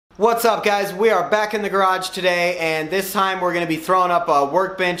What's up, guys? We are back in the garage today, and this time we're going to be throwing up a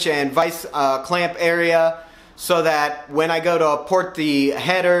workbench and vice clamp area so that when I go to port the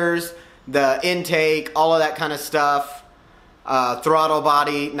headers, the intake, all of that kind of stuff, throttle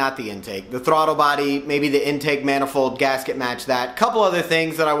body, not the intake, the throttle body, maybe the intake manifold, gasket match, that. Couple other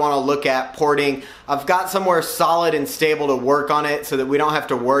things that I want to look at porting. I've got somewhere solid and stable to work on it so that we don't have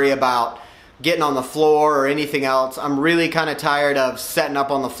to worry about getting on the floor or anything else. I'm really kind of tired of setting up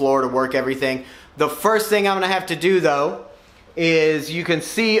on the floor to work everything. The first thing I'm going to have to do, though, is you can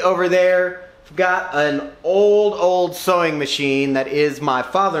see over there, I've got an old sewing machine that is my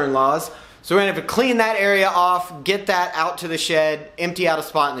father-in-law's. So we're going to have to clean that area off, get that out to the shed, empty out a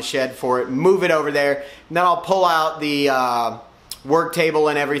spot in the shed for it, move it over there, and then I'll pull out the work table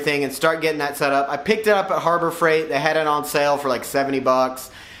and everything and start getting that set up. I picked it up at Harbor Freight. They had it on sale for like 70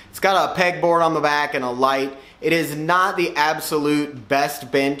 bucks. It's got a pegboard on the back and a light. It is not the absolute best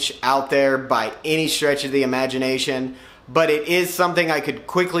bench out there by any stretch of the imagination, but it is something I could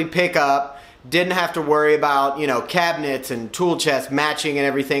quickly pick up. Didn't have to worry about, you know, cabinets and tool chest matching and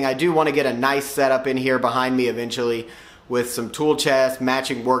everything. I do want to get a nice setup in here behind me eventually with some tool chest,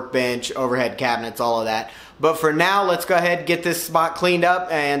 matching workbench, overhead cabinets, all of that. But for now, let's go ahead and get this spot cleaned up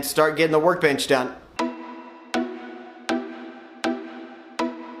and start getting the workbench done.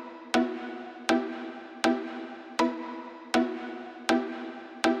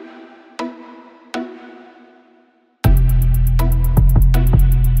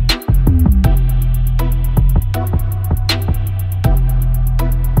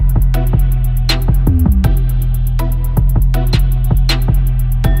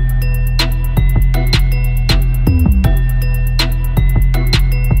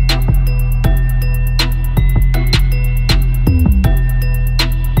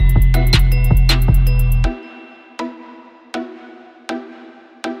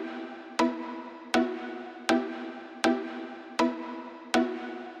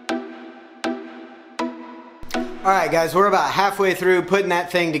 Alright guys, we're about halfway through putting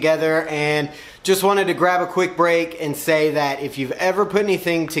that thing together, and just wanted to grab a quick break and say that if you've ever put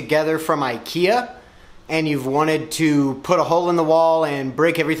anything together from IKEA and you've wanted to put a hole in the wall and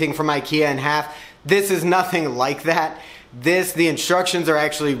break everything from IKEA in half, this is nothing like that. The instructions are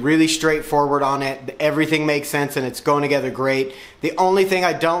actually really straightforward on it. Everything makes sense and it's going together great. The only thing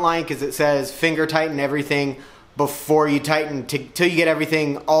I don't like is it says finger tighten everything before you tighten till you get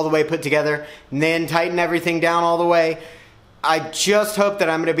everything all the way put together, and then tighten everything down all the way. I just hope that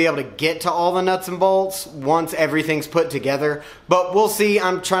I'm going to be able to get to all the nuts and bolts once everything's put together, but we'll see.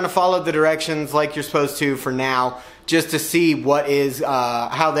 I'm trying to follow the directions like you're supposed to for now, just to see what is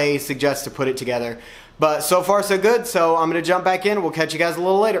how they suggest to put it together. But so far so good, so I'm going to jump back in. We'll catch you guys a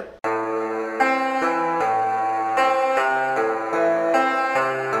little later.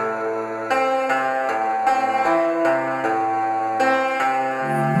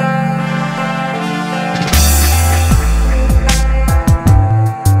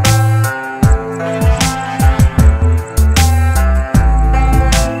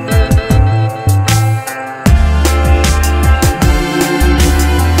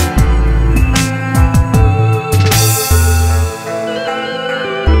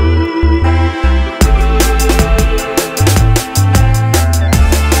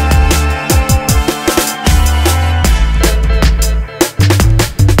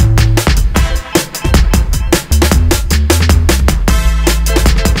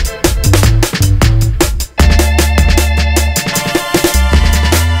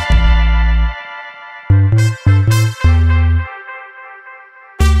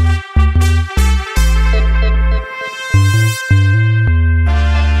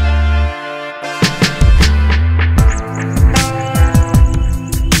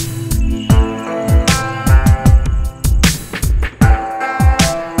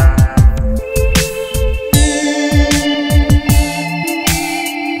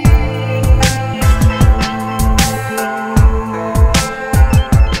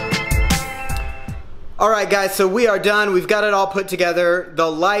 Alright guys, so we are done. We've got it all put together. The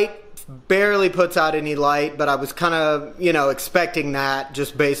light barely puts out any light, but I was kind of, you know, expecting that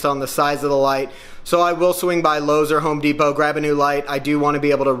just based on the size of the light. So I will swing by Lowe's or Home Depot, grab a new light. I do want to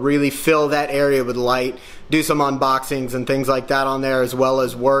be able to really fill that area with light, do some unboxings and things like that on there as well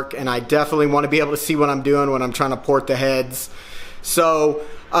as work, and I definitely want to be able to see what I'm doing when I'm trying to port the heads. So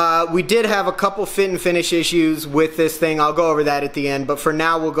we did have a couple fit and finish issues with this thing. I'll go over that at the end, but for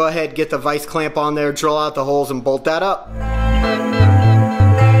now we'll go ahead and get the vice clamp on there, drill out the holes and bolt that up.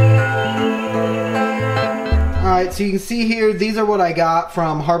 Alright, so you can see here, these are what I got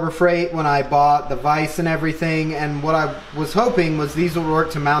from Harbor Freight when I bought the vise and everything, and what I was hoping was these would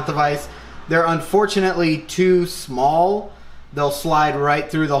work to mount the vise. They're unfortunately too small. They'll slide right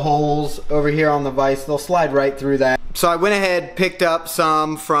through the holes over here on the vise. They'll slide right through that. So I went ahead, picked up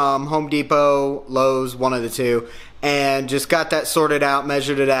some from Home Depot, Lowe's, one of the two, and just got that sorted out,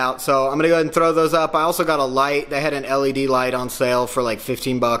 measured it out. So I'm gonna go ahead and throw those up. I also got a light. They had an LED light on sale for like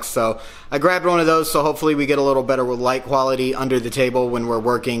 15 bucks. So I grabbed one of those, so hopefully we get a little better with light quality under the table when we're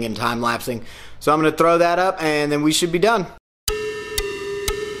working and time lapsing. So I'm gonna throw that up and then we should be done.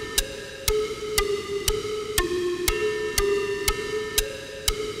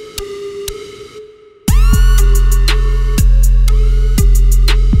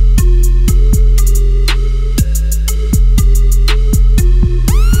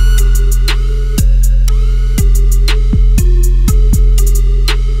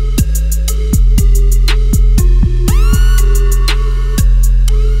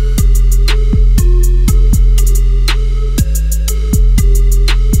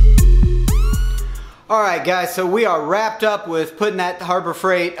 Alright guys, so we are wrapped up with putting that Harbor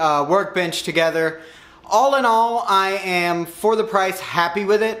Freight workbench together. All in all, I am, for the price, happy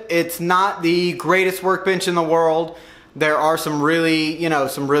with it. It's not the greatest workbench in the world. There are some really,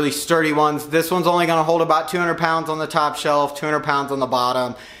 some really sturdy ones. This one's only going to hold about 200 pounds on the top shelf, 200 pounds on the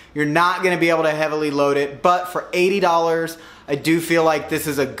bottom. You're not going to be able to heavily load it, but for $80, I do feel like this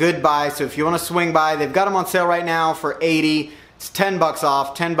is a good buy. So if you want to swing by, they've got them on sale right now for $80. It's 10 bucks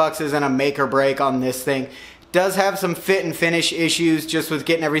off. 10 bucks isn't a make or break on this thing. It does have some fit and finish issues just with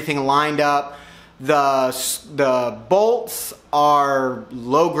getting everything lined up. The bolts are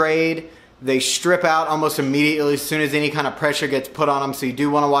low grade. They strip out almost immediately as soon as any kind of pressure gets put on them, so you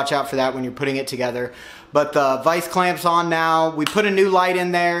do want to watch out for that when you're putting it together. But the vice clamp's on now. We put a new light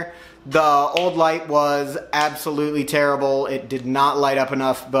in there. The old light was absolutely terrible. It did not light up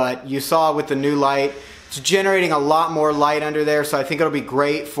enough, but you saw with the new light, it's generating a lot more light under there, so I think it'll be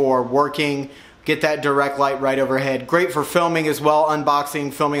great for working. Get that direct light right overhead. Great for filming as well,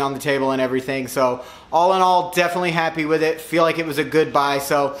 unboxing, filming on the table and everything. So all in all, definitely happy with it. Feel like it was a good buy.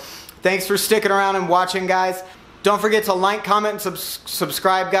 So thanks for sticking around and watching, guys. Don't forget to like, comment, and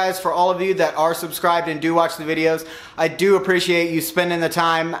subscribe, guys, for all of you that are subscribed and do watch the videos. I do appreciate you spending the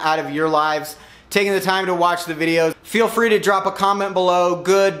time out of your lives, taking the time to watch the videos. Feel free to drop a comment below,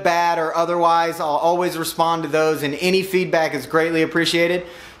 good, bad, or otherwise. I'll always respond to those, and any feedback is greatly appreciated.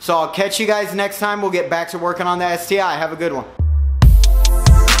 So I'll catch you guys next time. We'll get back to working on the STI. Have a good one.